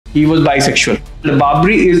he was bisexual. The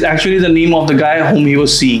Babri is actually the name of the guy whom he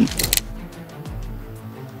was seeing.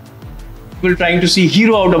 People trying to see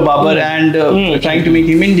hero out of Babur and trying to make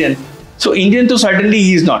him Indian. So Indian, so certainly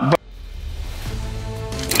he is not. But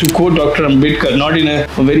to quote Dr. Ambedkar, not in a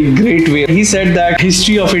very great way, he said that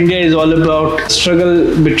history of India is all about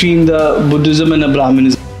struggle between the Buddhism and the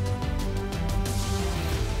Brahminism.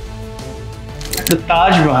 The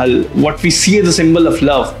Taj Mahal, what we see as a symbol of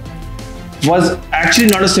love, was actually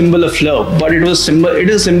not a symbol of love, but it is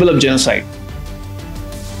a symbol of genocide.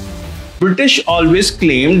 British always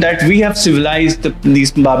claimed that we have civilized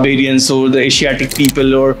these barbarians or the Asiatic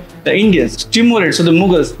people or the Indians. Timurids, so the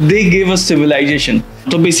Mughals, they gave us civilization.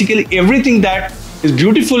 So basically everything that is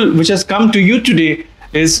beautiful which has come to you today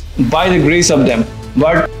is by the grace of them.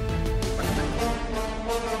 But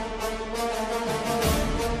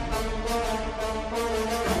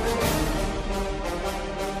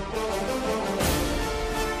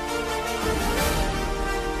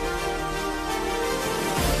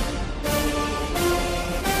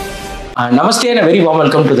Namaste and a very warm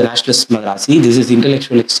welcome to the Nationalist Madarasi. This is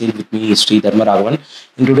Intellectual Exchange with me, Sri Dharma Raghavan.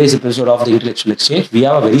 In today's episode of the Intellectual Exchange, we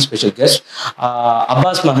have a very special guest.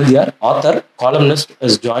 Aabhas Mahaldiyar, author, columnist,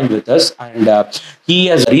 is joined with us, and he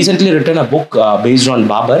has recently written a book based on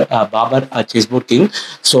Babur, a chessboard king.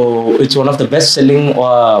 So it's one of the best-selling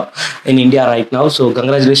in India right now. So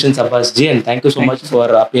congratulations, Aabhas ji, and thank you so much for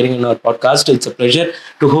appearing in our podcast. It's a pleasure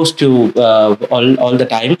to host you all the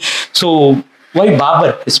time. So why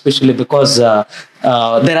Babur, especially because there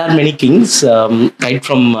are many kings, right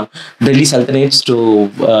from Delhi Sultanates to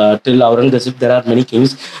till Aurangzeb. There are many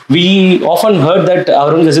kings. We often heard that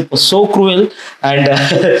Aurangzeb was so cruel and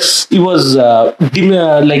he was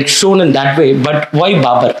like shown in that way. But why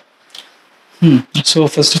Babur? So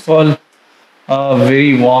first of all, a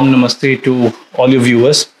very warm namaste to all your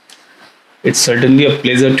viewers. It's certainly a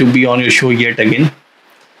pleasure to be on your show yet again.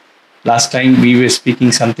 Last time we were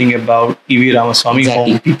speaking something about E.V. Ramaswamy,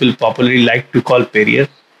 whom people popularly like to call Perrier.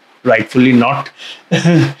 Rightfully not.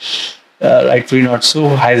 Rightfully not so,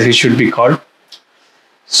 as he should be called.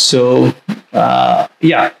 So,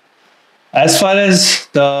 yeah. As far as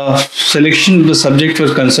the selection of the subject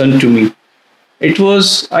was concerned to me, it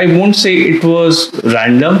was, I won't say it was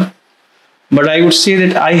random, but I would say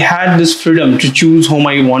that I had this freedom to choose whom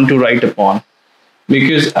I want to write upon.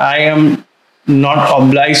 Because I am not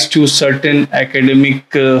obliged to certain academic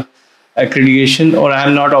accreditation, or I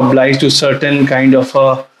am not obliged to certain kind of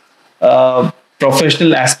a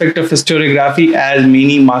professional aspect of historiography, as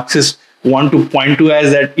many Marxists want to point to,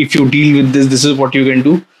 as that if you deal with this, this is what you can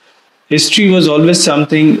do. History was always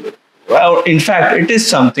something, well, in fact, it is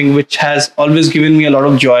something which has always given me a lot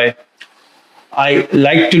of joy. I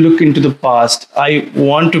like to look into the past. I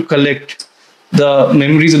want to collect the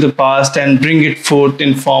memories of the past and bring it forth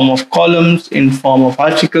in form of columns, in form of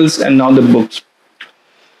articles, and now the books.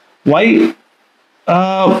 Why?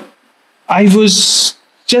 I was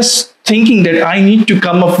just thinking that I need to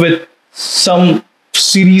come up with some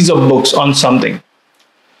series of books on something.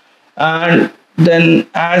 And then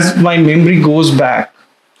as my memory goes back,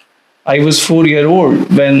 I was 4 years old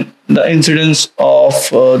when the incidents of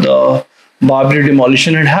the Babri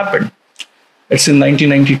demolition had happened. It's in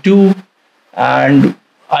 1992. And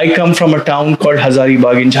I come from a town called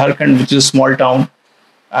Hazaribagh in Jharkhand, which is a small town,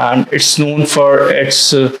 and it's known for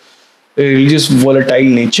its religious volatile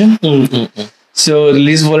nature. So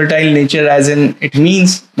religious volatile nature, as in it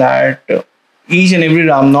means that each and every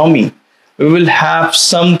Ram Navami, we will have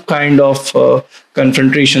some kind of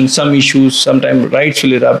confrontation, some issues, sometimes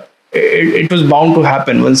rightfully it was bound to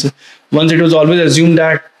happen. Once it was always assumed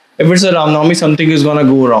that if it's a Ram Navami, something is going to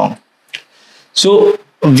go wrong. So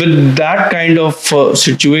with that kind of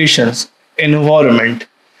situations, environment,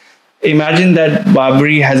 imagine that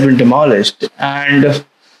Babri has been demolished, and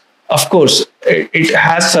of course it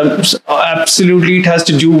has absolutely it has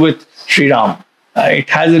to do with Sri Ram.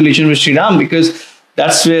 It has a relation with Sri Ram because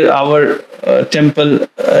that's where our temple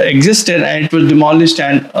existed, and it was demolished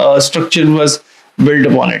and a structure was built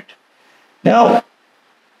upon it. Now,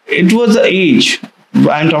 it was the age,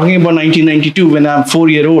 I'm talking about 1992, when I'm 4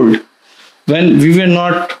 years old, when we were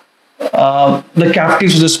not the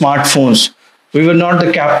captives of the smartphones. We were not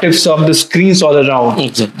the captives of the screens all around.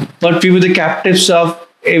 Exactly. But we were the captives of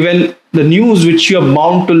even the news which you are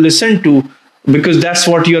bound to listen to, because that's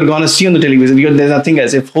what you're going to see on the television. Because there's nothing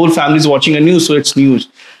else. If whole family is watching a news, so it's news.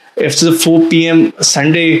 If it's a 4 p.m.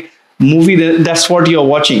 Sunday movie, then that's what you're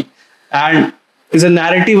watching. And there's a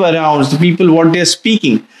narrative around the people, what they're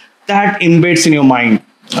speaking, that embeds in your mind,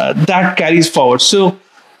 that carries forward. So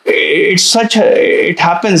it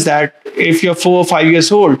happens that if you're 4 or 5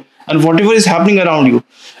 years old and whatever is happening around you,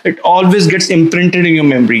 it always gets imprinted in your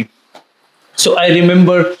memory. So I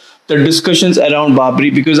remember the discussions around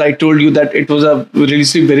Babri, because I told you that it was a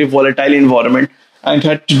relatively very volatile environment and it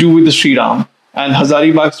had to do with the Sri Ram. And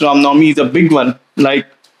Hazari Bagh's Ram Navami is a big one. Like,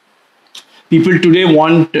 people today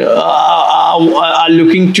are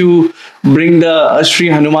looking to bring the Sri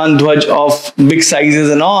Hanuman Dhwaj of big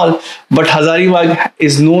sizes and all, but Hazaribagh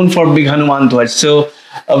is known for big Hanuman Dhwaj. So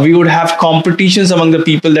we would have competitions among the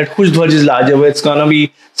people that whose Dhwaj is larger. Where it's gonna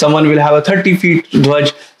be someone will have a 30 feet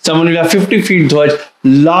Dhwaj, someone will have 50 feet Dhwaj,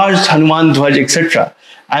 large Hanuman Dhwaj, etc.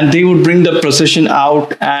 And they would bring the procession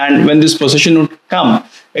out, and when this procession would come,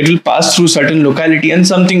 it will pass through certain locality and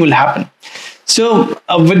something will happen. So,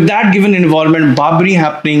 with that given environment, Babri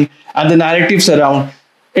happening and the narratives around,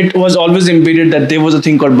 it was always embedded that there was a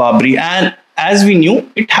thing called Babri. And as we knew,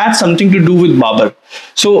 it had something to do with Babur.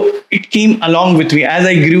 So, it came along with me. As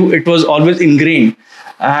I grew, it was always ingrained.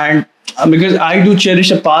 And because I do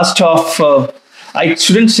cherish a past of, I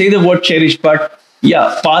shouldn't say the word cherish, but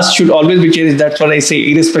yeah, past should always be cherished. That's what I say,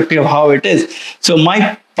 irrespective of how it is. So,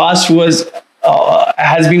 my past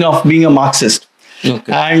has been of being a Marxist.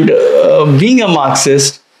 Okay. And being a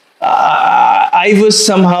Marxist, I was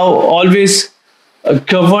somehow always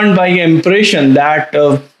governed by an impression that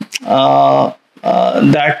that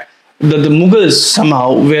the Mughals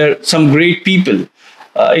somehow were some great people.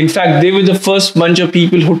 In fact, they were the first bunch of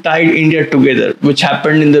people who tied India together, which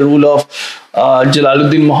happened in the rule of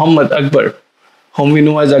Jalaluddin Muhammad Akbar, whom we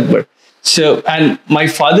know as Akbar. So, and my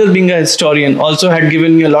father being a historian also had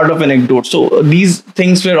given me a lot of anecdotes. So these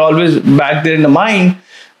things were always back there in the mind,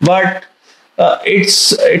 but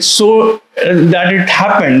it's so that it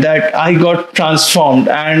happened that I got transformed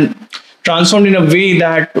in a way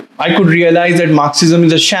that I could realize that Marxism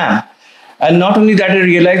is a sham. And not only that, I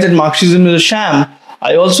realized that Marxism is a sham,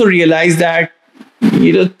 I also realized that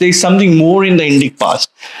there's something more in the Indic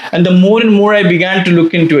past. And the more and more I began to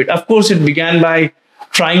look into it, of course, it began by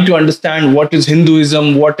trying to understand what is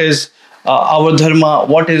Hinduism, what is our dharma,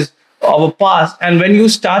 what is our past. And when you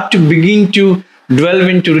start to begin to delve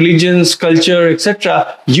into religions, culture,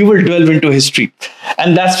 etc., you will delve into history.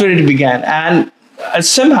 And that's where it began. And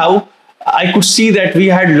somehow I could see that we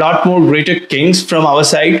had a lot more greater kings from our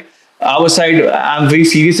side. I'm very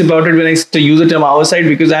serious about it when I use the term our side,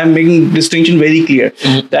 because I'm making distinction very clear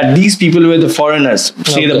that these people were the foreigners,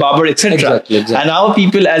 say the Babur, etc. Exactly. And our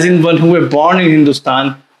people, as in one who were born in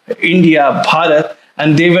Hindustan, India, Bharat,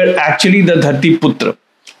 and they were actually the Dharti Putra.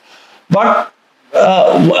 But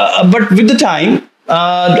with the time,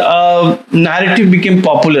 narrative became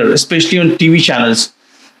popular, especially on TV channels,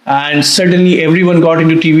 and suddenly everyone got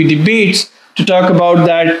into TV debates to talk about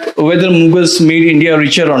that whether Mughals made India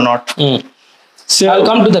richer or not. So I'll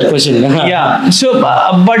come to that question. Yeah. So,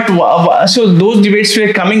 so those debates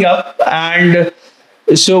were coming up, and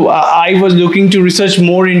so I was looking to research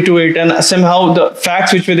more into it, and somehow the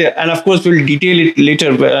facts which were there, and of course we'll detail it later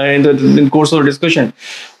in the course of the discussion.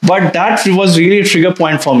 But that was really a trigger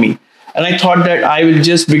point for me, and I thought that I will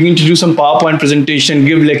just begin to do some PowerPoint presentation,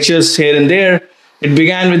 give lectures here and there. It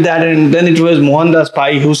began with that, and then it was Mohandas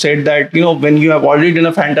Pai who said that, when you have already done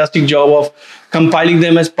a fantastic job of compiling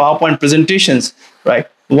them as PowerPoint presentations, right?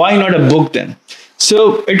 Why not a book then?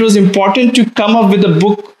 So it was important to come up with a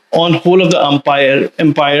book on whole of the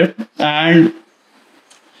empire, and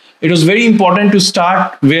it was very important to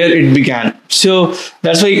start where it began. So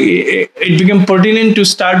that's why it became pertinent to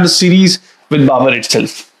start the series with Babur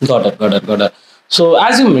itself. Got it. So,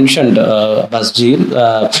 as you mentioned, Abbasji,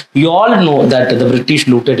 we all know that the British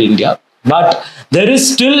looted India, but there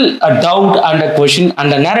is still a doubt and a question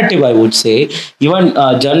and a narrative, I would say. Even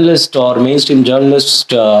journalists or mainstream journalists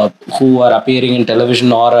who are appearing in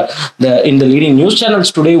television or in the leading news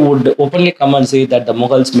channels today would openly come and say that the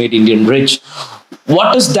Mughals made Indian rich.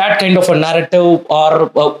 What is that kind of a narrative,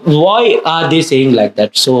 or why are they saying like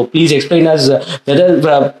that? So please explain us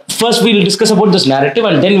whether first we'll discuss about this narrative,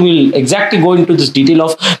 and then we'll exactly go into this detail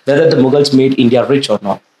of whether the Mughals made India rich or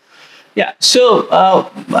not. Yeah. So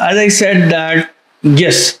as I said that,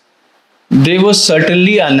 yes, there was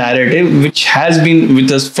certainly a narrative which has been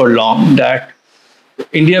with us for long, that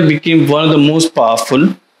India became one of the most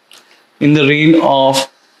powerful in the reign of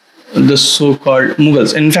the so-called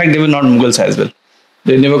Mughals. In fact, they were not Mughals as well.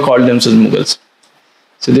 They never called themselves Mughals.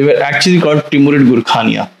 So they were actually called Timurid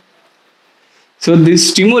Gurkhania. So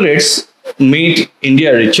these Timurids made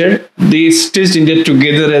India richer. They stitched India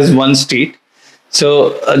together as one state.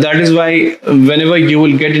 So that is why whenever you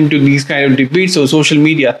will get into these kind of debates or social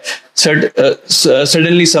media,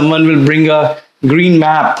 suddenly someone will bring a green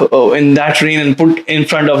map in that reign and put in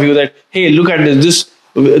front of you that, hey, look at this.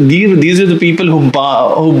 These are the people who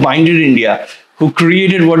binded India, who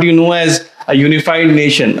created what you know as a unified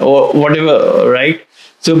nation or whatever, right?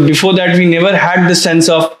 So before that, we never had the sense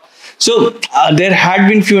of. So there had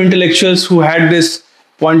been few intellectuals who had this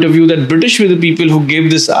point of view that British were the people who gave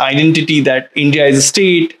this identity that India is a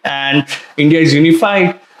state and India is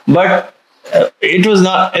unified. But it was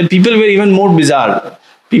not. People were even more bizarre.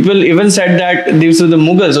 People even said that these were the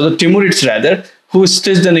Mughals or the Timurids rather who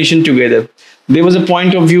stitched the nation together. There was a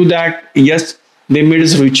point of view that yes, they made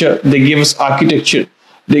us richer. They gave us architecture.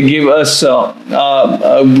 They gave us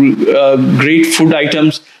great food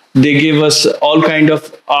items. They gave us all kind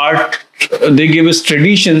of art. They gave us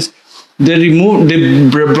traditions. They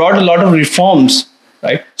brought a lot of reforms,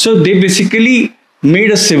 right? So they basically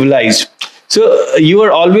made us civilized. So you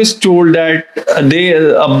are always told that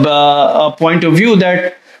a point of view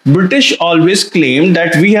that British always claimed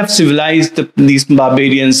that we have civilized these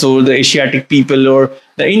barbarians or the Asiatic people or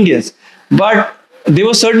the Indians, but there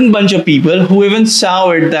were certain bunch of people who even saw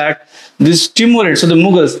it that this Timurids or the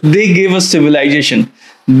Mughals, they gave us civilization.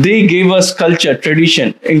 They gave us culture,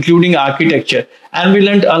 tradition, including architecture, and we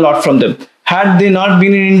learned a lot from them. Had they not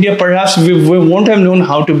been in India, perhaps we won't have known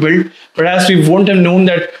how to build. Perhaps we won't have known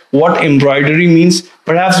that what embroidery means.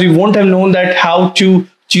 Perhaps we won't have known that how to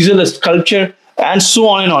chisel a sculpture, and so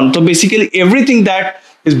on and on. So basically, everything that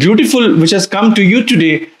is beautiful, which has come to you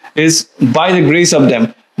today, is by the grace of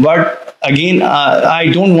them. But again, I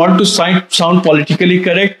don't want to sound politically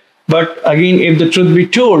correct. But again, if the truth be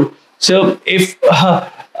told, so if a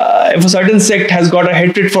certain sect has got a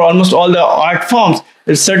hatred for almost all the art forms,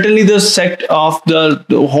 it's certainly the sect of the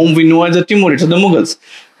whom we know as the Timurids or the Mughals,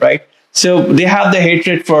 right? So they have the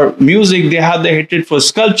hatred for music, they have the hatred for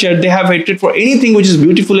sculpture, they have hatred for anything which is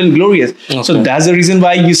beautiful and glorious. Okay. So that's the reason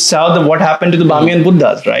why you saw what happened to the Bamiyan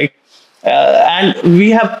Buddhas, right? And we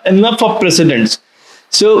have enough of precedents.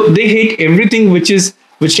 So they hate everything which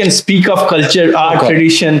can speak of culture, art, okay,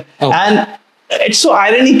 tradition, okay, and it's so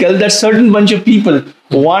ironical that certain bunch of people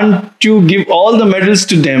want to give all the medals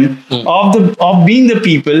to them of being the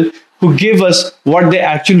people who give us what they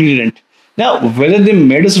actually didn't. Now, whether they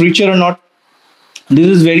made us richer or not, this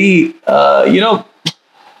is very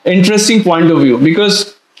interesting point of view,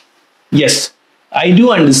 because yes, I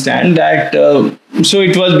do understand that. So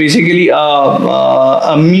it was basically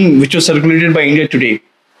a meme which was circulated by India Today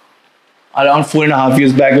around 4.5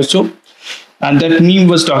 years back or so. And that meme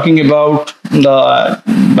was talking about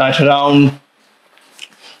that around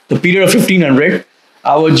the period of 1500,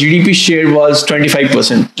 our GDP share was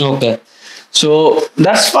 25%. Okay. So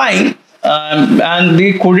that's fine. And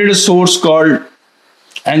they quoted a source called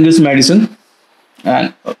Angus Madison.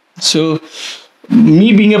 And so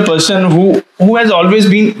me being a person who has always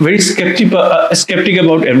been very skeptic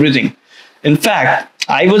about everything. In fact,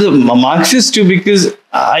 I was a Marxist too, because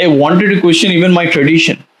I wanted to question even my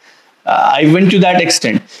tradition. I went to that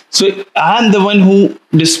extent. So I'm the one who,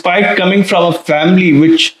 despite coming from a family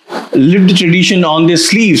which lived the tradition on their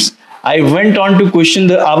sleeves, I went on to question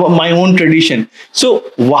my own tradition. So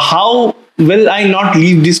how will I not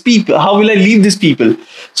leave these people? How will I leave these people?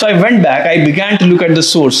 So I went back. I began to look at the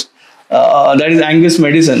source. That is Angus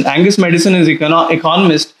Madison. Angus Madison is an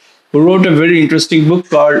economist who wrote a very interesting book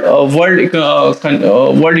called World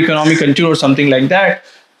Economic Contour or something like that,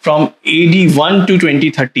 from AD 1 to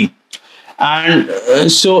 2030. And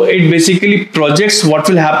so it basically projects what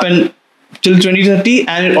will happen till 2030,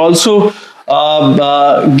 and it also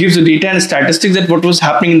gives the data and statistics that what was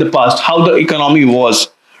happening in the past, how the economy was,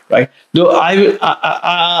 right? Though an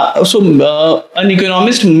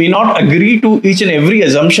economist may not agree to each and every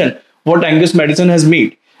assumption what Angus Madison has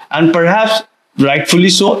made, and perhaps rightfully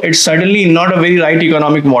so. It's certainly not a very right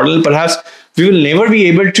economic model. Perhaps we will never be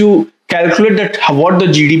able to calculate that what the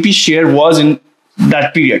GDP share was in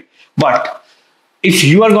that period. But if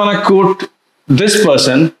you are going to quote this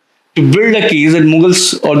person to build a case that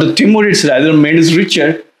Mughals or the Timurids rather made us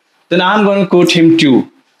richer, then I'm going to quote him too.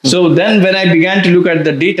 So then when I began to look at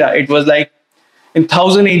the data, it was like in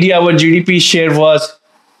 1000 AD, our GDP share was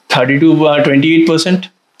 28%.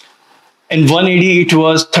 In 180, it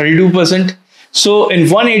was 32%. So in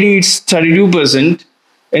 180, it's 32%.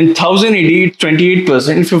 In 1080, it's 28%.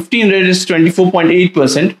 In 1500, it's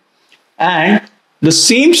 24.8%. And the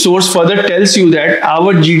same source further tells you that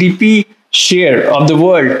our GDP share of the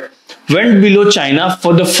world went below China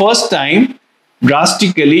for the first time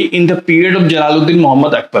drastically in the period of Jalaluddin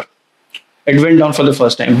Muhammad Akbar. It went down for the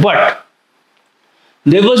first time. But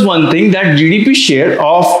there was one thing, that GDP share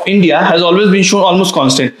of India has always been shown almost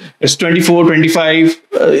constant. It's 24, 25.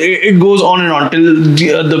 It goes on and on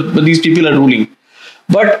till these people are ruling.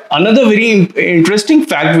 But another very interesting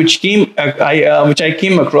fact which I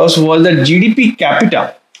came across was that GDP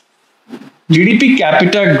capita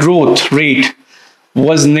growth rate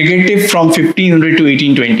was negative from 1500 to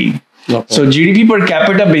 1820. Okay. So GDP per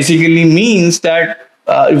capita basically means that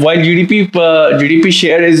while GDP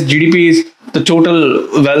is the total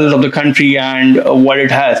wealth of the country and what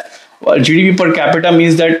it has. GDP per capita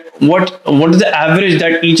means that what is the average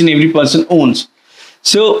that each and every person owns.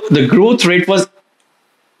 So the growth rate was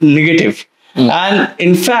negative. And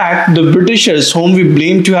in fact, the Britishers, whom we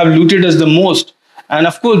blame to have looted us the most, and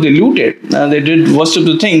of course they looted, they did worst of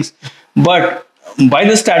the things. But by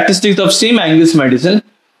the statistics of same Angus medicine,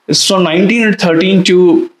 it's from 1913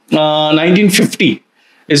 to 1950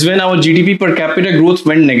 is when our GDP per capita growth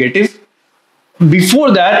went negative.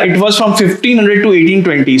 Before that, it was from 1500 to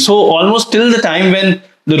 1820. So almost till the time when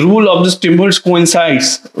the rule of the stimulus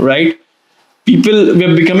coincides, right? People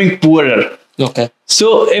were becoming poorer. Okay.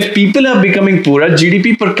 So if people are becoming poorer,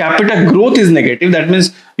 GDP per capita growth is negative. That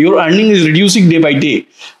means your earning is reducing day by day.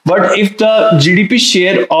 But if the GDP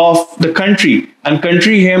share of the country, and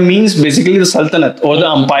country here means basically the Sultanate or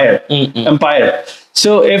the empire.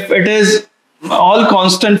 So if it is all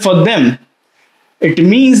constant for them, it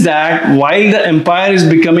means that while the empire is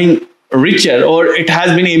becoming richer or it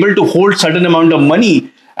has been able to hold certain amount of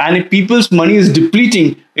money, and if people's money is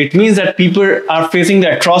depleting, it means that people are facing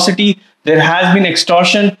the atrocity. There has been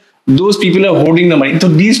extortion. Those people are holding the money. So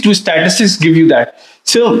these two statistics give you that.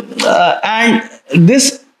 So and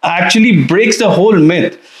this actually breaks the whole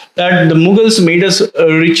myth that the Mughals made us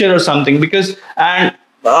richer or something. Because and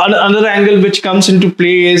another angle which comes into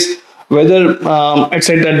play is whether it's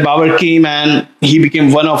said that Babur came and he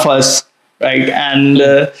became one of us, right? And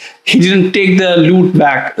he didn't take the loot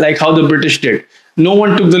back like how the British did. No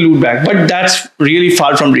one took the loot back, but that's really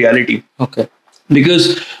far from reality. Okay.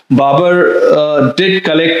 Because Babur did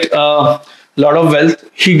collect a lot of wealth.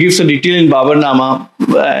 He gives a detail in Baburnama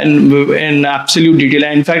in absolute detail.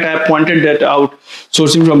 And in fact, I pointed that out,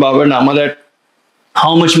 sourcing from Baburnama, that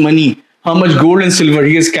how much money, how much gold and silver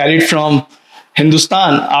he has carried from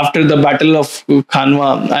Hindustan after the Battle of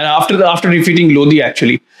Khanwa and after defeating Lodi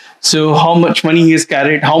actually. So how much money he has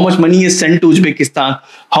carried, how much money he has sent to Uzbekistan,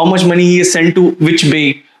 how much money he has sent to which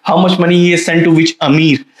bey, how much money he has sent to which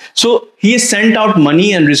Amir. So he has sent out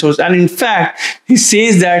money and resource. And in fact, he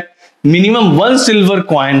says that minimum one silver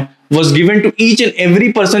coin was given to each and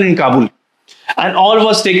every person in Kabul. And all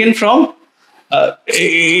was taken from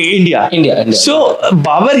India. So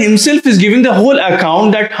Babur himself is giving the whole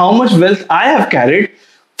account that how much wealth I have carried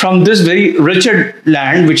from this very wretched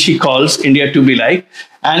land, which he calls India to be like.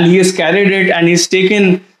 And he has carried it and he's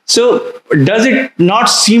taken. So does it not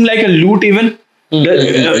seem like a loot even?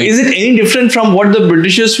 Is it any different from what the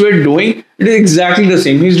Britishers were doing? It is exactly the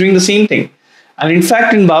same. He's doing the same thing. And in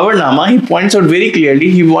fact, in Baburnama, he points out very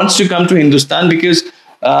clearly he wants to come to Hindustan because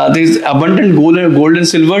there's abundant gold and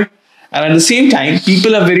silver. And at the same time,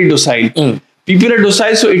 people are very docile. People are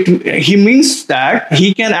docile, so he means that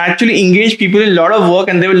he can actually engage people in a lot of work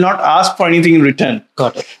and they will not ask for anything in return.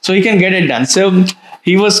 Got it. So he can get it done. So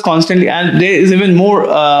he was constantly, and there is even more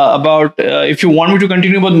about, if you want me to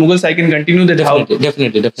continue about Mughals, I can continue that.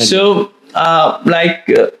 Definitely. So,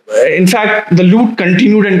 in fact, the loot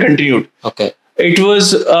continued and continued. Okay. It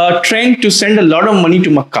was a trend to send a lot of money to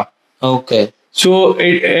Makkah. Okay. So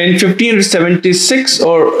in 1576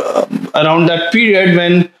 or around that period,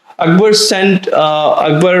 when Akbar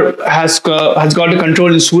has got a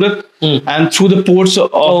control in Surat, and through the ports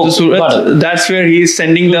of the Surat, that's where he is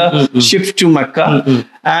sending the ships to Mecca,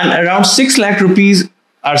 and around 6 lakh rupees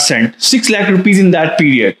are sent. 6 lakh rupees in that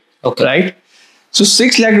period, right? So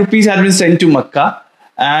 6 lakh rupees have been sent to Mecca,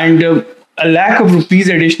 and a lakh of rupees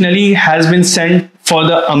additionally has been sent for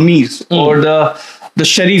the amirs or the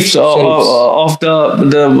sharifs of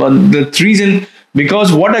the reason,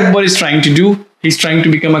 because what Akbar is trying to do, he's trying to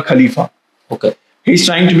become a Khalifa. Okay. He's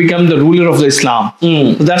trying to become the ruler of the Islam.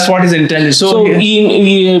 So that's what is intended. So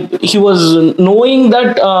he was knowing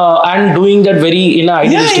that and doing that very in an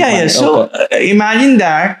idealistic manner. So imagine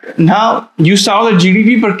that now you saw the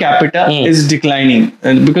GDP per capita is declining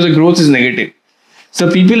because the growth is negative.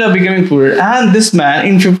 So people are becoming poorer. And this man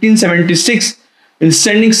in 1576 is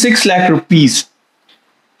sending 6 lakh rupees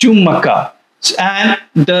to Makkah. And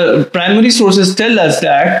the primary sources tell us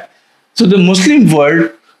that so the Muslim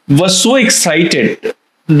world was so excited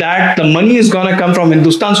that the money is going to come from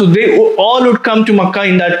Hindustan. So they all would come to Makkah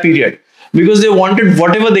in that period because they wanted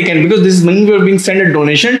whatever they can, because this money were being sent a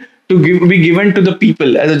donation to be given to the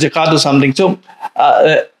people as a zakat or something. So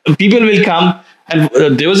people will come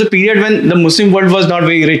And there was a period when the Muslim world was not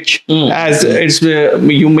very rich, as it's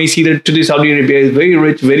you may see that today Saudi Arabia is very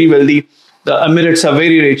rich, very wealthy. The Emirates are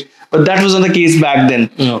very rich, but that wasn't the case back then.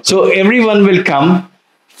 Okay. So everyone will come,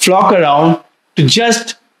 flock around to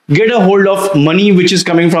just get a hold of money which is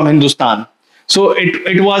coming from Hindustan. So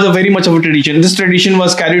it was a very much of a tradition. This tradition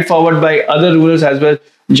was carried forward by other rulers as well.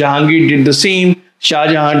 Jahangir did the same. Shah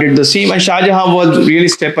Jahan did the same, and Shah Jahan was really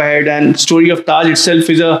step ahead. And story of Taj itself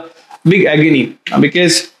is a big agony,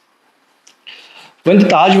 because when the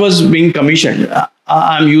Taj was being commissioned,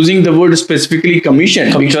 I'm using the word specifically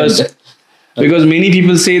commissioned because many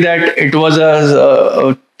people say that it was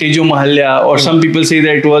a Tejo Mahalya, or some people say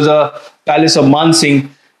that it was a palace of Man Singh.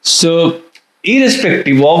 So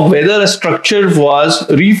irrespective of whether a structure was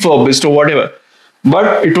refurbished or whatever,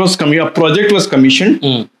 but it was a project was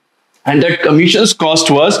commissioned, and that commission's cost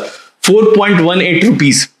was 4.18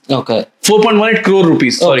 rupees. Okay. 4.18 crore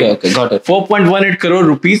rupees. Sorry. Okay, got it. 4.18 crore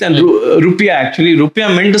rupees, and rupiah, actually.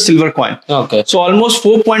 Rupiah meant the silver coin. Okay. So almost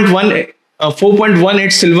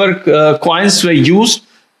 4.18 silver coins were used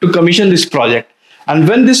to commission this project. And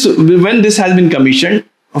when this has been commissioned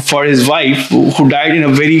for his wife, who died in a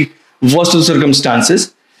very worst of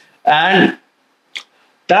circumstances, and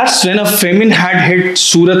that's when a famine had hit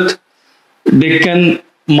Surat, Deccan,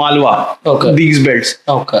 Malwa, these belts.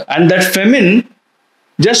 Okay. And that famine,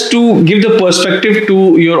 just to give the perspective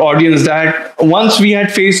to your audience, that once we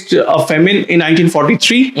had faced a famine in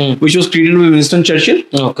 1943, which was created by Winston Churchill.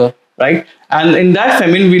 Okay. Right? And in that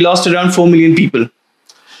famine, we lost around 4 million people.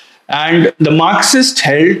 And the Marxists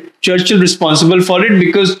held Churchill responsible for it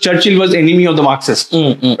because Churchill was enemy of the Marxists.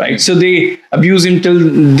 Right? So they abused him till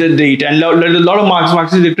the date. And a lot of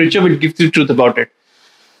Marxist literature will give the truth about it.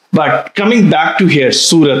 But coming back to here,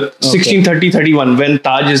 Surat, 1630-31, when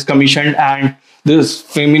Taj is commissioned and this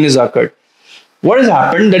famine is occurred. What has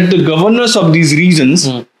happened that the governors of these regions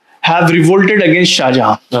have revolted against Shah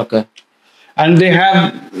Jahan. Okay. And they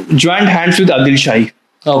have joined hands with Adil Shahi.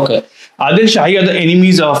 Okay. Adil Shahi are the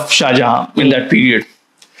enemies of Shah Jahan in that period.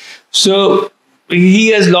 So he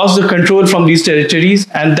has lost the control from these territories,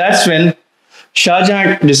 and that's when Shah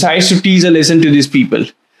Jahan decides to teach a lesson to these people.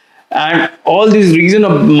 And all these region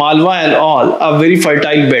of Malwa and all are very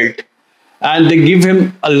fertile belt, and they give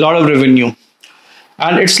him a lot of revenue.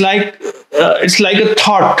 And it's like a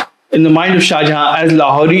thought in the mind of Shah Jahan, as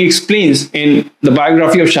Lahori explains in the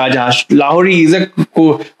biography of Shah Jahan. Lahori is a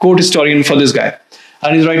court historian for this guy,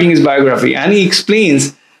 and he's writing his biography. And he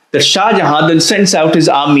explains that Shah Jahan then sends out his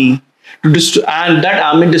army to and that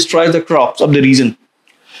army destroys the crops of the region.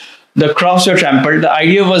 The crops were trampled. The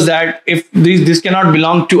idea was that if this cannot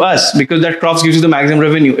belong to us, because that crops gives you the maximum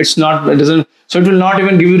revenue. It will not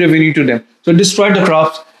even give you revenue to them. So it destroyed the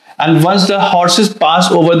crops. And once the horses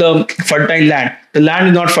pass over the fertile land, the land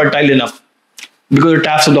is not fertile enough because of the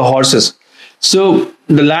taps of the horses. So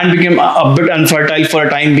the land became a bit unfertile for a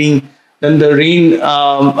time being. Then the rain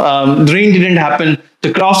didn't happen.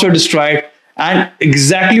 The crops were destroyed. And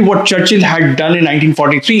exactly what Churchill had done in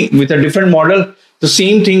 1943 with a different model, the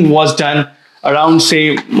same thing was done around,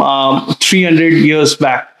 say, 300 years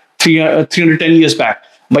back, 310 years back,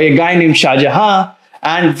 by a guy named Shah Jahan.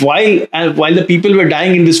 And while the people were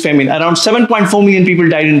dying in this famine, around 7.4 million people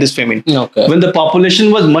died in this famine. Okay. When the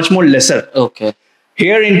population was much more lesser. Okay.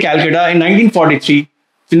 Here in Calcutta in 1943,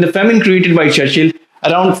 in the famine created by Churchill,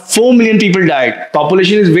 around 4 million people died.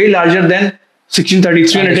 Population is way larger than 1630,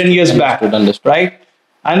 310 years back. Right?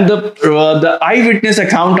 And the eyewitness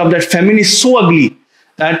account of that famine is so ugly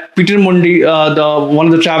that Peter Mundi, one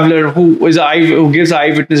of the traveler who gives the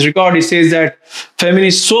eyewitness record, he says that famine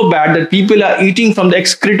is so bad that people are eating from the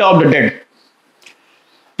excreta of the dead.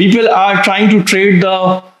 People are trying to trade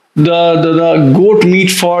the goat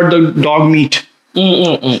meat for the dog meat.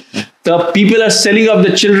 The people are selling up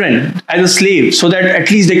the children as a slave so that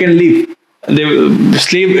at least they can live.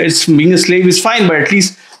 Being a slave is fine, but at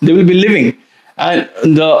least they will be living. And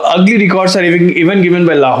the ugly records are even given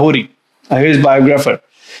by Lahori, his biographer.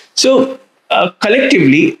 So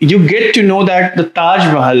collectively, you get to know that the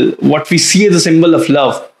Taj Mahal, what we see as a symbol of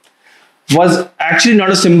love, was actually not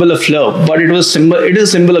a symbol of love, but it is a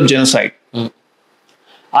symbol of genocide.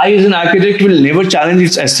 I, as an architect, will never challenge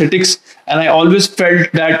its aesthetics, and I always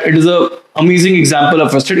felt that it is an amazing example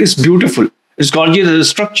of aesthetics. It's beautiful, it's gorgeous as a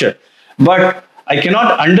structure, but I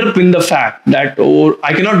cannot underpin the fact that, or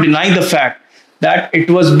I cannot deny the fact that it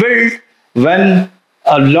was built when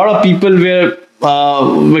a lot of people were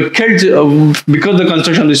killed because of the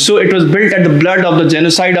construction of this. So it was built at the blood of the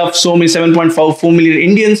genocide of so many 7.4 million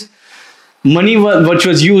Indians. Money which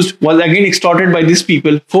was used was again extorted by these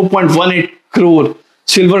people, 4.18 crore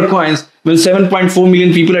silver coins, when 7.4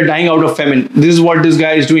 million people are dying out of famine. This is what this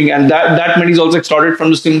guy is doing, and that money is also extorted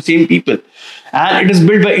from the same people, and it is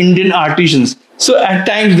built by Indian artisans. So at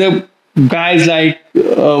times the guys like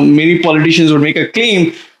many politicians would make a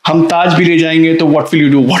claim. हम ताज भी ले जाएंगे तो what will you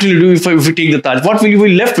do? What will you do if we take the Taj? What will you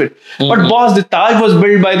be left with? But boss, the Taj was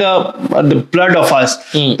built by the blood of us,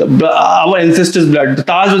 our ancestors' blood. The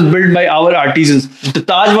Taj was built by our artisans. The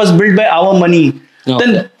Taj was built by our money.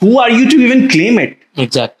 Then who are you to even claim it?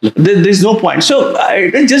 Exactly. There's no point. So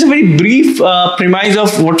it's just a very brief premise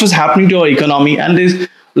of what was happening to our economy, and there's a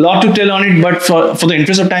lot to tell on it. But for the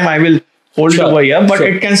interest of time, I will hold it over here. But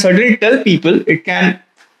it can certainly tell people. It can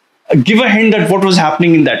give a hint at what was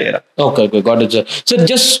happening in that era. Okay, got it, sir. So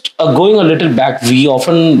just going a little back, we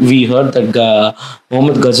heard that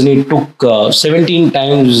Muhammad Ghazni took 17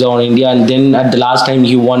 times on India, and then at the last time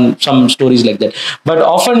he won, some stories like that. But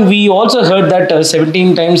often we also heard that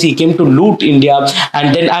 17 times he came to loot India,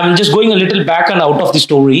 and then I'm just going a little back and out of the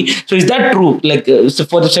story. So is that true? Like so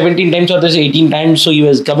for the 17 times or the 18 times, so he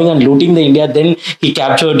was coming and looting the India, then he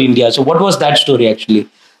captured India. So what was that story actually?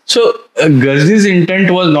 So Ghazni's intent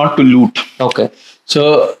was not to loot. Okay.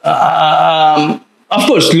 So of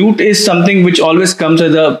course, loot is something which always comes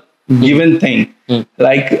as a given thing.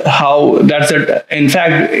 Like how that's it. In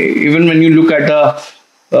fact, even when you look at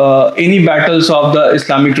any battles of the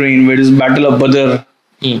Islamic reign, where is Battle of Badr.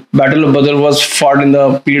 Battle of Badr was fought in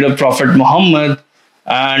the period of Prophet Muhammad,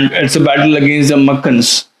 and it's a battle against the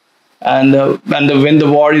Meccans. And when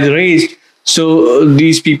the war is raised, so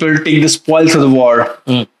these people take the spoils of the war.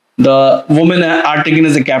 The women are taken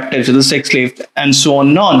as a captive, so the sex slaves, and so on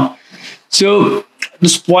and on. So the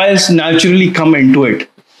spoils naturally come into it.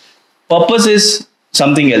 Purpose is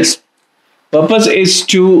something else. Purpose is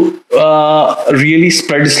to really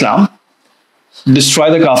spread Islam,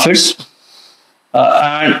 destroy the Kafirs,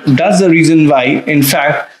 and that's the reason why, in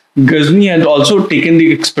fact, Ghazni had also taken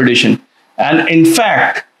the expedition. And in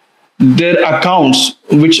fact, there are accounts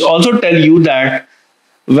which also tell you that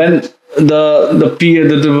when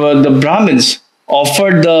the Brahmins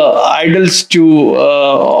offered the idols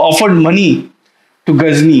offered money to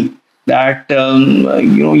Ghazni, that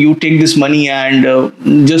you take this money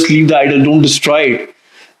and just leave the idol, don't destroy it.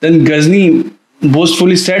 Then Ghazni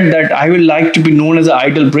boastfully said that I will like to be known as an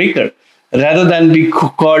idol breaker rather than be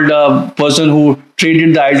called a person who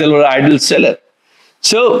traded the idol or idol seller.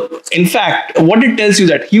 So, in fact, what it tells you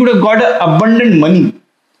that he would have got abundant money,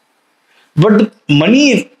 but the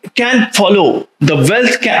money can follow. The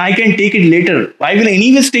wealth I can take it later. I will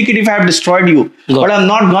anyways take it if I have destroyed you. But I'm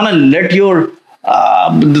not gonna let your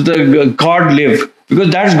the God live, because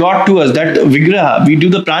that's God to us. That Vigraha, we do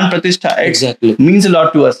the Pran Pratishtha. Exactly. Means a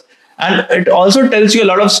lot to us, and it also tells you a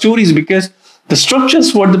lot of stories, because the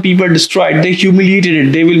structures what the people destroyed, they humiliated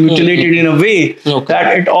it, they will mutilate it in a way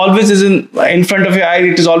that it always is in front of your eye.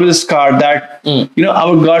 It is always a scar that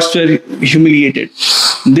our gods were humiliated.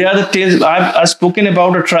 They are the tales. I've spoken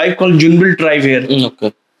about a tribe called Junbil tribe here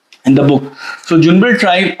in the book. So Junbil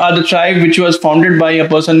tribe are the tribe which was founded by a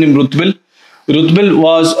person named Rutbil. Rutbil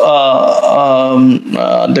was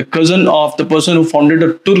the cousin of the person who founded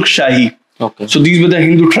the Turk Shahi. So these were the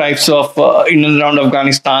Hindu tribes of in and around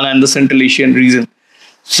Afghanistan and the Central Asian region.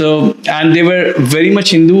 So, and they were very much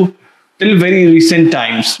Hindu till very recent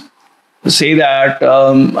times. Say that,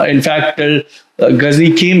 in fact, till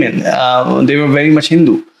Ghazni came in, they were very much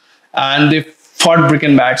Hindu, and they fought brick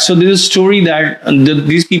and bat. So there's a story that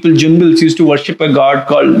these people, Junbils, used to worship a god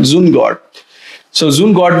called Zun god. So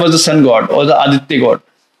Zun god was the sun god, or the Aditya god,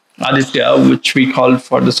 Aditya, which we call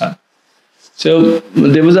for the sun. So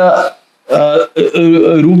there was a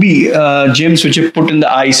ruby gems which are put in the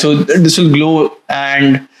eye, so this will glow.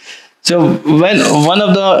 And so when one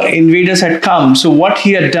of the invaders had come, so what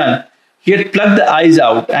he had done, he had plucked the eyes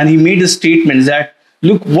out and he made a statement that,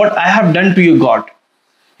 look what I have done to your god.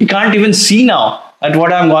 He can't even see now at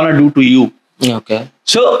what I'm gonna do to you.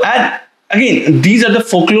 So, and again, these are the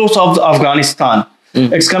folklores of Afghanistan.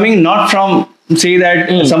 It's coming not from, say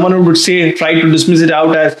that someone would say, try to dismiss it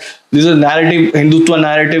out as this is a narrative, Hindutva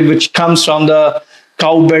narrative, which comes from the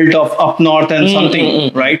cow belt of up north and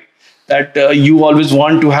something, right? That you always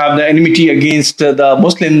want to have the enmity against the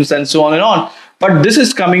Muslims and so on and on. But this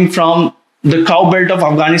is coming from the cow belt of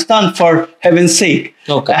Afghanistan, for heaven's sake.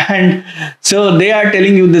 And so they are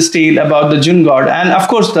telling you this tale about the Jun god. And of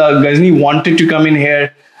course, the Ghazni wanted to come in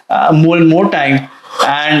here more and more time.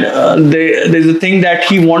 And there's a thing that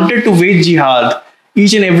he wanted to wage jihad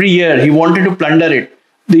each and every year. He wanted to plunder it.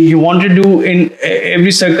 He wanted to do in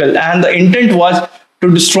every circle. And the intent was to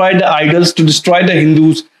destroy the idols, to destroy the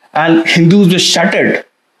Hindus. And Hindus were shattered.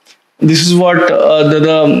 this is what I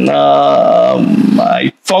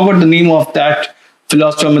forgot the name of that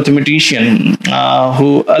philosopher mathematician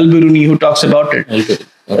who Al-Biruni, who talks about it. Okay.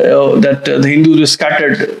 That the Hindus were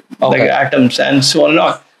scattered like atoms and so on and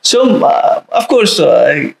on. So, of course,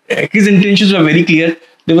 his intentions were very clear.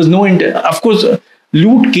 There was no intent. Of course,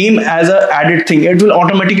 loot came as an added thing. It will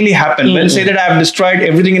automatically happen. When say that I have destroyed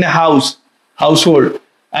everything in a household,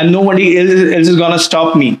 and nobody else is gonna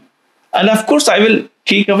stop me. And of course, I will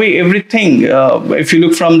take away everything. If you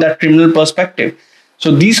look from that criminal perspective,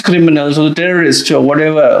 so these criminals or the terrorists or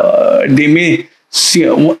whatever they may see,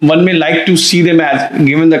 one may like to see them as,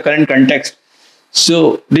 given the current context.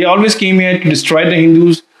 So they always came here to destroy the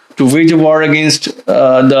Hindus, to wage a war against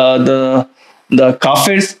the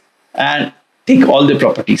Kafirs and take all their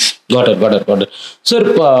properties. Got it. Sir,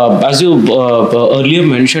 as you earlier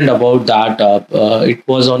mentioned about that, it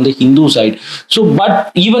was on the Hindu side. So,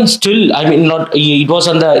 but even still, I mean, not it was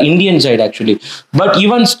on the Indian side actually. But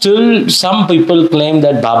even still, some people claim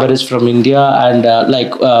that Babur is from India, and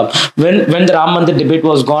when the Ram Mandir debate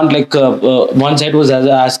was gone, one side was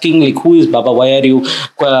asking like, who is Baba? Why are you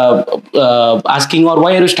asking, or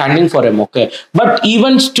why are you standing for him? Okay, but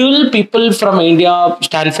even still, people from India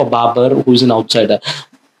stand for Babur, who is an outsider.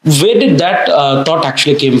 Where did that thought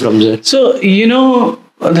actually came from, sir? So,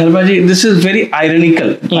 Dharmaji, this is very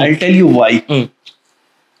ironical. I'll tell you why.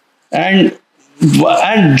 And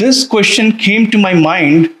this question came to my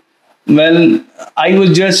mind when I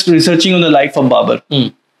was just researching on the life of Babur.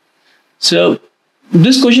 So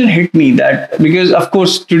this question hit me that because, of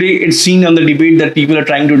course, today it's seen on the debate that people are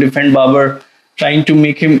trying to defend Babur, trying to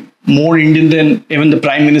make him more Indian than even the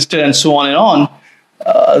prime minister and so on and on.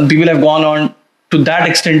 People have gone on to that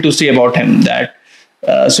extent to say about him that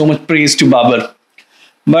so much praise to Babur.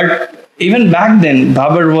 But even back then,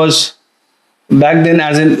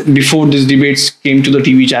 as in before these debates came to the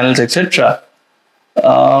TV channels, etc.,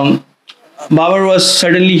 Babur was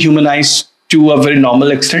certainly humanized to a very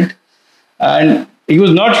normal extent. And he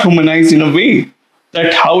was not humanized in a way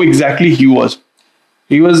that how exactly he was.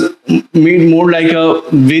 He was made more like a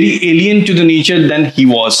very alien to the nature than he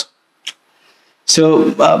was.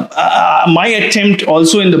 So my attempt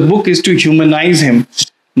also in the book is to humanize him,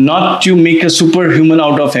 not to make a superhuman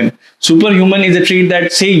out of him. Superhuman is a trait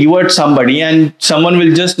that say you are somebody and someone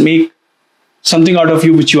will just make something out of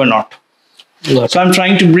you which you are not. So I'm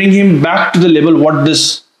trying to bring him back to the level what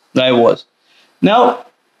this guy was. Now,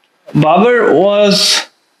 Babur was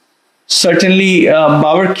certainly,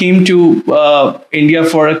 Babur came to India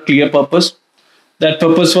for a clear purpose. That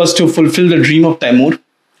purpose was to fulfill the dream of Taimur.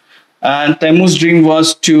 And Taimur's dream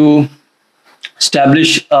was to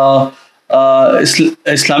establish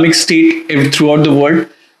Islamic state throughout the world,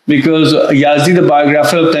 because Yazdi, the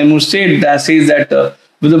biographer of Taimur, says that the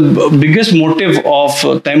biggest motive of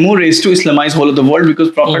Taimur is to Islamize whole of the world because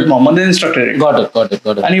Prophet Muhammad instructed it. Got it.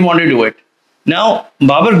 And he wanted to do it. Now,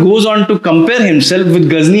 Babur goes on to compare himself with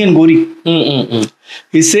Ghazni and Ghori.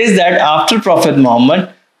 He says that after Prophet Muhammad,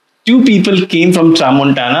 two people came from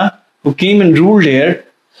Tramontana who came and ruled here,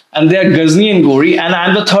 and they are Ghazni and Ghori, and I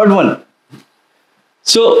am the third one.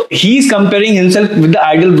 So he's comparing himself with the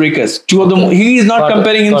idol breakers. Two of them. He is not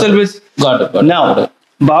comparing himself with. Got it. Now,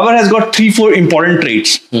 Babur has got 3-4 important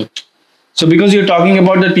traits. So because you're talking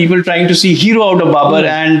about the people trying to see hero out of Babur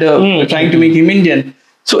and trying to make him Indian.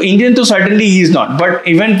 So Indian, so certainly he is not. But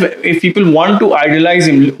even if people want to idolize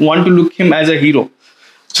him, want to look him as a hero.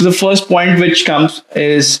 So the first point which comes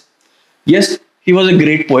is, yes, he was a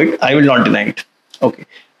great poet. I will not deny it. Okay.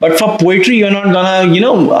 But for poetry, you're not gonna,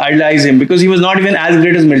 idolize him because he was not even as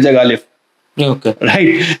great as Mirza Ghalib. Okay.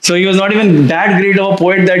 Right. So he was not even that great of a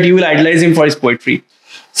poet that you will idolize him for his poetry.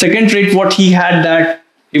 Second trait, what he had, that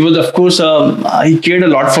he was, of course, he cared a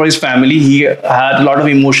lot for his family. He had a lot of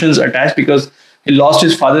emotions attached because he lost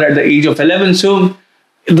his father at the age of 11. So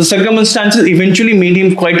the circumstances eventually made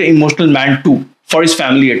him quite an emotional man too, for his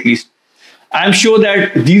family at least. I'm sure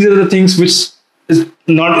that these are the things which is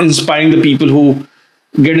not inspiring the people who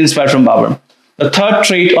get inspired from Babur. The third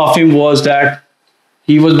trait of him was that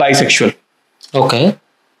he was bisexual. Okay.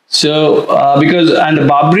 So, and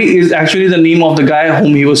Babri is actually the name of the guy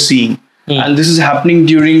whom he was seeing. And this is happening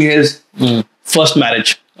during his first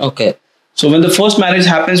marriage. Okay. So when the first marriage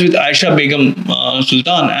happens with Aisha Begum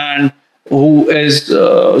Sultan, and who is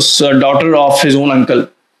daughter of his own uncle,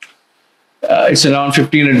 it's around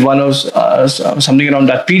 1501 or something around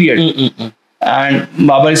that period. And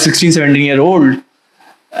Babur is 16, 17 year old.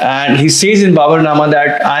 And he says in Babur Nama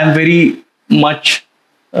that I am very much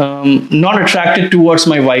not attracted towards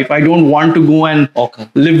my wife. I don't want to go and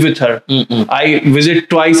live with her. I visit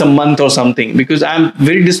twice a month or something because I'm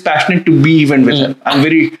very dispassionate to be even with her. I'm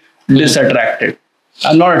very disattracted.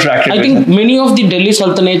 I'm not attracted. I think many of the Delhi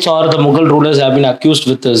Sultanates or the Mughal rulers have been accused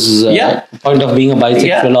with this point of being a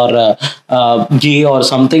bisexual or gay or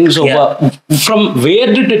something. So, from where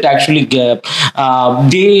did it actually get?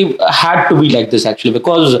 They had to be like this actually,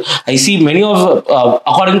 because I see many of,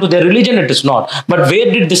 according to their religion, it is not. But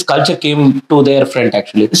where did this culture came to their front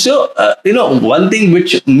actually? So, one thing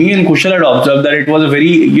which me and Kushal had observed, that it was a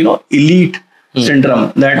very, elite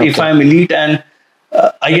syndrome. That if I'm elite and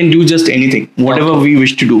I can do just anything, whatever we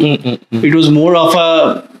wish to do. It was more of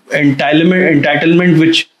a entitlement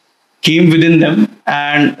which came within them,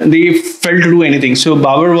 and they felt to do anything. So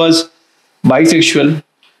Babur was bisexual,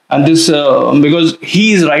 and this because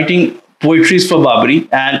he is writing poetries for Babri,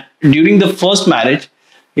 and during the first marriage,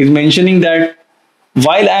 he's mentioning that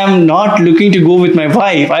while I am not looking to go with my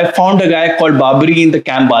wife, I found a guy called Babri in the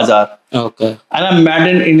Camp Bazaar. Okay. And I'm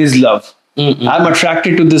maddened in his love. I'm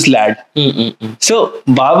attracted to this lad. So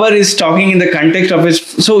Babur is talking in the context of his.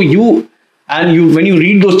 So when you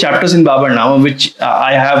read those chapters in Babur now, which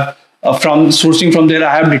I have from sourcing from there,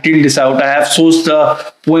 I have detailed this out. I have sourced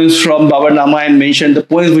the poems from Babur Nama and mentioned the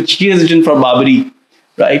poems which he has written for Babri,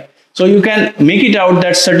 right? So you can make it out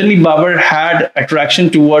that certainly Babur had attraction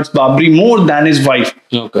towards Babri more than his wife.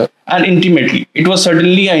 Okay. And intimately, it was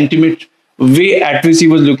certainly an intimate way at which he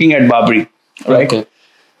was looking at Babri, right? Okay.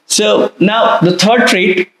 So now the third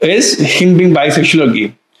trait is him being bisexual or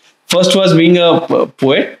gay. First was being a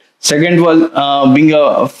poet. Second was being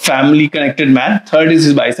a family connected man. Third is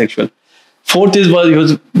his bisexual. Fourth is he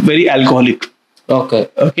was very alcoholic. Okay.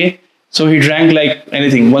 Okay. So he drank like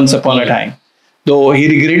anything once upon a time. Though he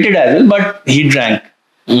regretted as well, but he drank.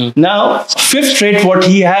 Now, fifth trait what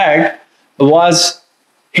he had was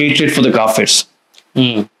hatred for the Kafirs.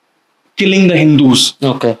 Killing the Hindus.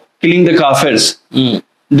 Okay. Killing the Kafirs.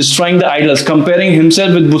 Destroying the idols, comparing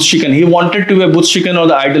himself with Butshikan. He wanted to be a Butshikan or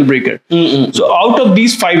the idol breaker. So out of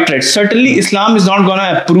these five traits, certainly Islam is not going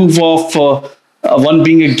to approve of one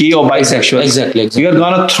being a gay or bisexual. Exactly. You are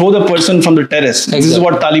going to throw the person from the terrace. This is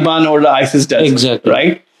what Taliban or the ISIS does. Exactly.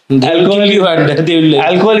 Right? Alcohol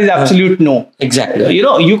is absolute no. Exactly.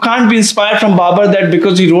 You can't be inspired from Babur that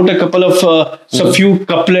because he wrote a couple of few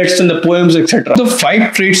couplets in the poems, etc. The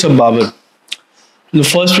five traits of Babur. The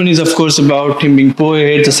first one is, of course, about him being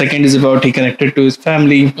poet. The second is about he connected to his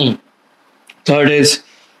family. Third is,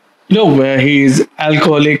 where he is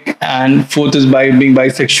alcoholic, and fourth is by being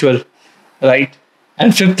bisexual, right?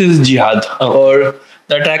 And fifth is jihad, or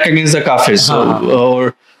the attack against the Kafirs,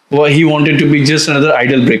 or he wanted to be just another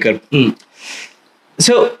idol breaker.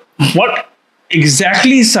 So, what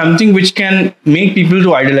exactly is something which can make people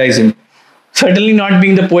to idolize him? Certainly not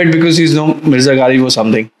being the poet because he's no Mirza Ghalib or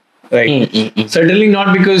something. Right. Certainly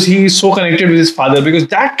not because he is so connected with his father, because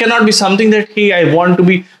that cannot be something that, hey, I want to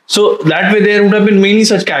be. So that way there would have been many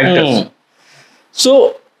such characters.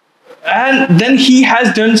 So, and then he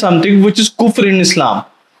has done something which is kufr in Islam,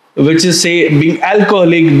 which is, say, being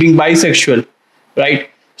alcoholic, being bisexual, right?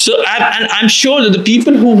 So, and I'm sure that the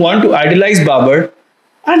people who want to idolize Babur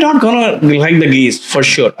are not gonna like the gays for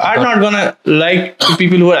sure. Are not gonna like the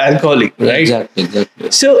people who are alcoholic, right? Exactly.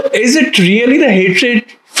 So, is it really the hatred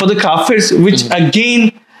for the Kafirs which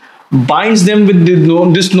again binds them with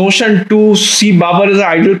this notion to see Babur as an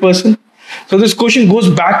ideal person? So this question goes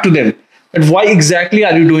back to them, that why exactly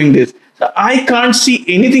are you doing this? So I can't see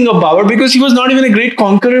anything of Babur because he was not even a great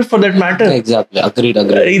conqueror for that matter. Exactly.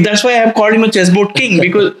 Agreed. That's why I have called him a chessboard king,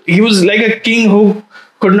 because he was like a king who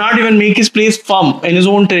could not even make his place firm in his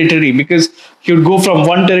own territory, because he would go from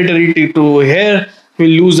one territory to here, he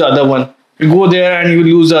will lose the other one. He will go there and he will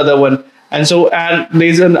lose the other one. And so, and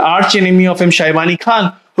there's an arch enemy of him, Shaibani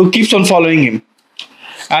Khan, who keeps on following him.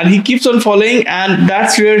 And he keeps on following, and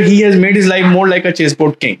that's where he has made his life more like a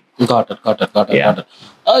chessboard king. Got it.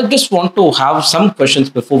 I just want to have some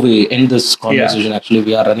questions before we end this conversation. Actually,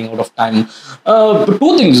 we are running out of time.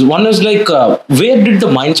 Two things. One is like, where did the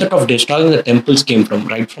mindset of destroying the temples came from?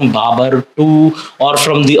 Right, from Babur to, or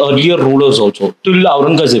from the earlier rulers also till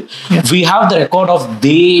Aurangzeb. We have the record of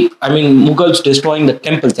Mughals destroying the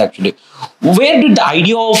temples. Actually, where did the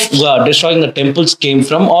idea of destroying the temples came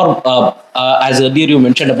from? Or as earlier you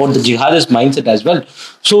mentioned about the jihadist mindset as well.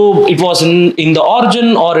 So it was in the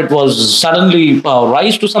origin, or it was suddenly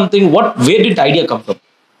rise to something. Where did the idea come from?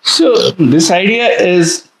 So this idea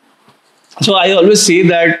is, so I always say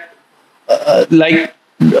that,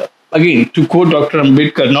 again, to quote Dr.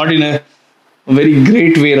 Ambedkar, not in a very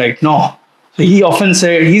great way right now. So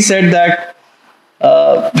he said that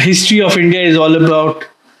history of India is all about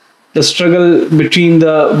the struggle between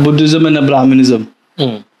the Buddhism and the Brahmanism.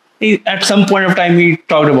 At some point of time, he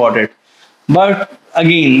talked about it. But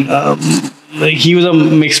again, he was a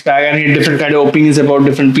mixed bag and he had different kind of opinions about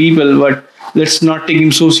different people. But let's not take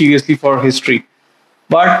him so seriously for history.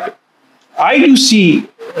 But I do see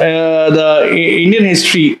the Indian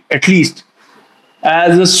history, at least,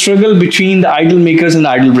 as a struggle between the idol makers and the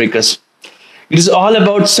idol breakers. It is all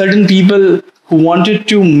about certain people who wanted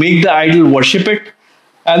to make the idol worship it,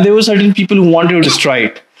 and there were certain people who wanted to destroy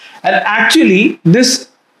it. And actually, this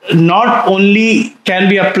not only can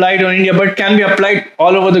be applied on India, but can be applied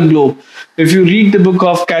all over the globe. If you read the book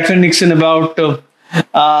of Catherine Nixon about the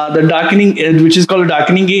darkening, which is called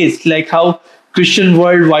darkening age, like how Christian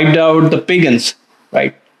world wiped out the pagans,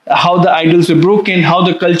 right? How the idols were broken, how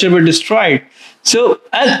the culture were destroyed. So,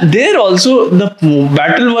 and there also the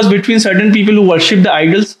battle was between certain people who worship the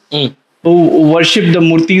idols, who worship the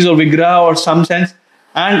murtis or vigraha or some sense,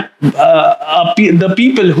 and the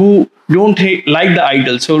people who don't like the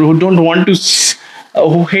idols or who don't want to,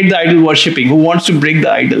 who hate the idol worshipping, who wants to break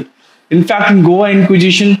the idol. In fact, in Goa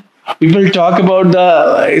Inquisition, people talk about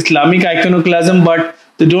the Islamic iconoclasm, but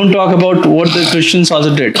they don't talk about what the Christians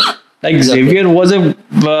also did. Like Exactly.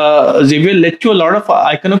 Xavier led to a lot of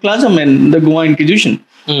iconoclasm in the Goa Inquisition.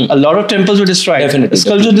 A lot of temples were destroyed. Definitely,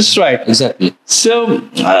 Sculptures definitely. destroyed. Exactly. So,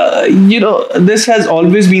 this has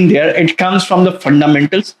always been there. It comes from the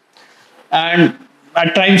fundamentals. And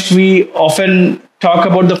at times we often talk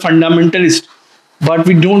about the fundamentalist, but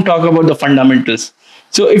we don't talk about the fundamentals.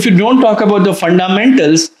 So, if you don't talk about the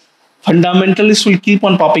fundamentals, fundamentalists will keep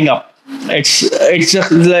on popping up. It's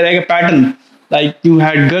just like a pattern. Like you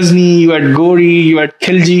had Ghazni, you had Gori, you had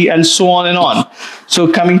Khilji, and so on and on. So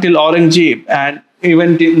coming till Aurangzeb, and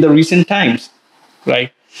even in the recent times,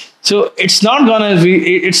 right? So it's not gonna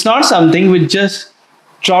be. It's not something which just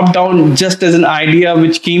dropped down just as an idea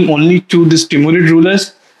which came only to this Timurid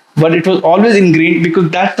rulers, but it was always ingrained because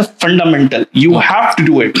that's the fundamental. You have to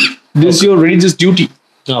do it. This is your religious duty.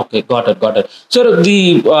 Okay, got it, got it. So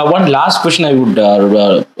the one last question I would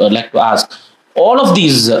like to ask. All of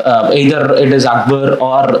these, either it is Akbar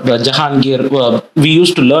or Jahangir, we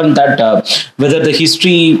used to learn that whether the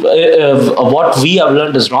history, what we have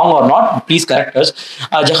learned is wrong or not, please correct us.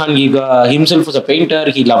 Jahangir himself was a painter,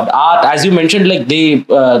 he loved art. As you mentioned, like they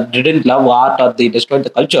didn't love art or they destroyed the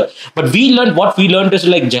culture. But we learned, what we learned is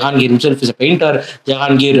like Jahangir himself is a painter,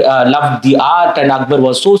 Jahangir loved the art, and Akbar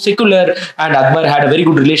was so secular, and Akbar had a very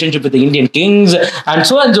good relationship with the Indian kings, and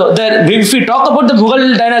so and so. There, if we talk about the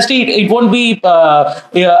Mughal dynasty, it won't be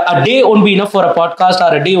a day won't be enough for a podcast,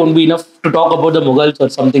 or a day won't be enough to talk about the Mughals or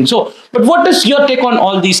something. So, but what is your take on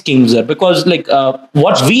all these kings? Because like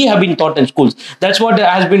what we have been taught in schools, that's what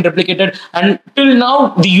has been replicated, and till now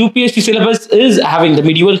the UPSC syllabus is having the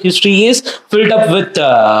medieval history is filled up with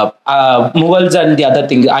Mughals and the other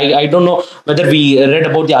things. I don't know whether we read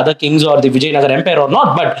about the other kings or the Vijayanagar Empire or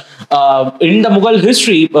not, but in the Mughal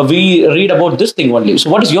history we read about this thing only.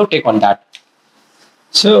 So, what is your take on that?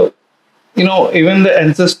 So, even the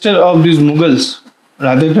ancestor of these Mughals,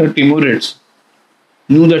 rather than Timurids,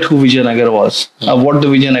 knew that who Vijayanagar was, what the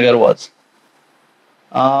Vijayanagar was.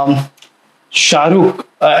 Shah Rukh,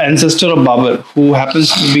 ancestor of Babur, who happens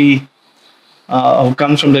to be, who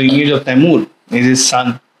comes from the lineage of Taimur, is his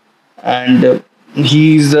son. And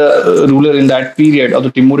he's the ruler in that period of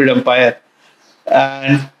the Timurid Empire.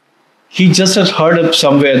 And he just has heard of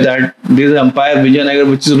somewhere that there's an empire, Vijayanagar,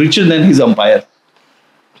 which is richer than his empire.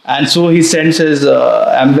 And so he sends his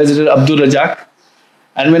ambassador Abdul Razak.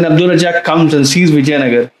 And when Abdul Razak comes and sees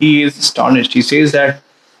Vijayanagar, he is astonished. He says that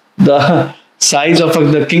the size of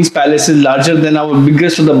the king's palace is larger than our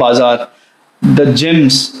biggest of the bazaar. The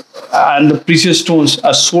gems and the precious stones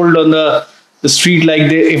are sold on the street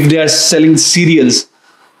like if they are selling cereals.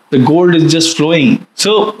 The gold is just flowing.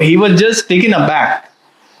 So he was just taken aback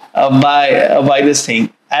by this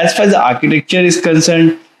thing. As far as the architecture is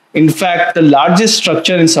concerned, in fact, the largest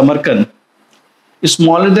structure in Samarkand is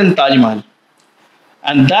smaller than Taj Mahal.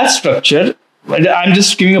 And that structure, I'm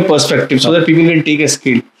just giving a perspective so that people can take a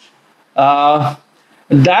scale.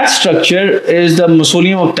 That structure is the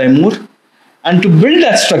mausoleum of Taimur. And to build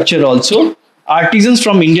that structure also, artisans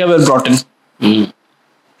from India were brought in.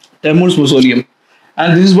 Taimur's mausoleum.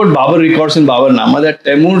 And this is what Babur records in Babur Nama, that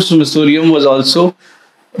Taimur's mausoleum was also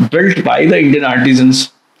built by the Indian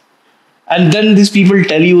artisans. And then these people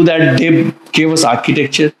tell you that they gave us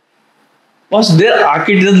architecture. Was their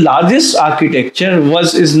architecture, the largest architecture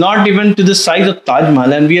is not even to the size of Taj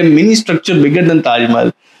Mahal, and we have many structure bigger than Taj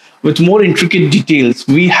Mahal with more intricate details.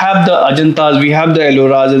 We have the Ajantas, we have the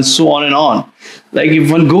Elloras, and so on and on. Like if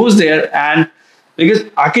one goes there, and because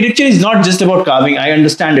architecture is not just about carving, I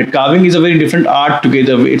understand it. Carving is a very different art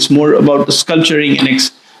together. It's more about the sculpturing and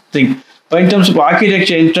thing. But in terms of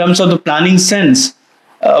architecture, in terms of the planning sense,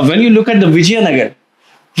 when you look at the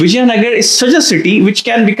Vijayanagar is such a city which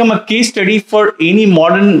can become a case study for any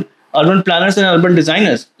modern urban planners and urban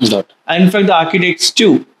designers, and in fact the architects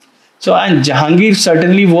too. So, and Jahangir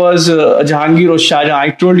certainly was Jahangir or Shah Jahan. I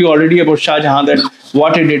told you already about Shah Jahan, that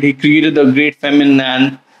what he did. He created the great famine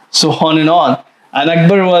and so on and on. And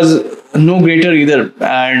Akbar was no greater either.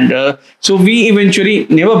 And so we eventually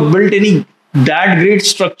never built any that great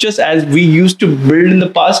structures as we used to build in the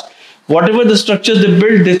past. Whatever the structures they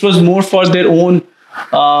built, this was more for their own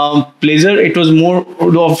pleasure. It was more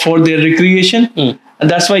for their recreation. And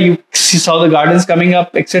that's why you saw the gardens coming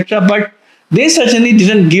up, etc. But they certainly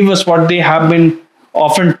didn't give us what they have been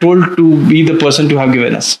often told to be the person to have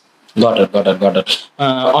given us. Got it.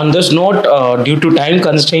 On this note, due to time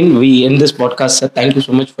constraint, we end this podcast. Sir, thank you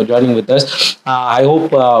so much for joining with us. I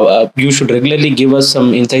hope you should regularly give us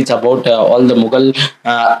some insights about all the Mughal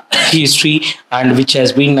history, and which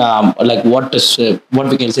has been what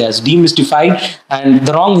we can say as demystified, and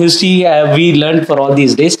the wrong history we learned for all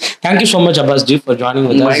these days. Thank you so much, Abbas ji, for joining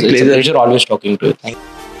with us. My pleasure. It's a pleasure always talking to you. Thank you.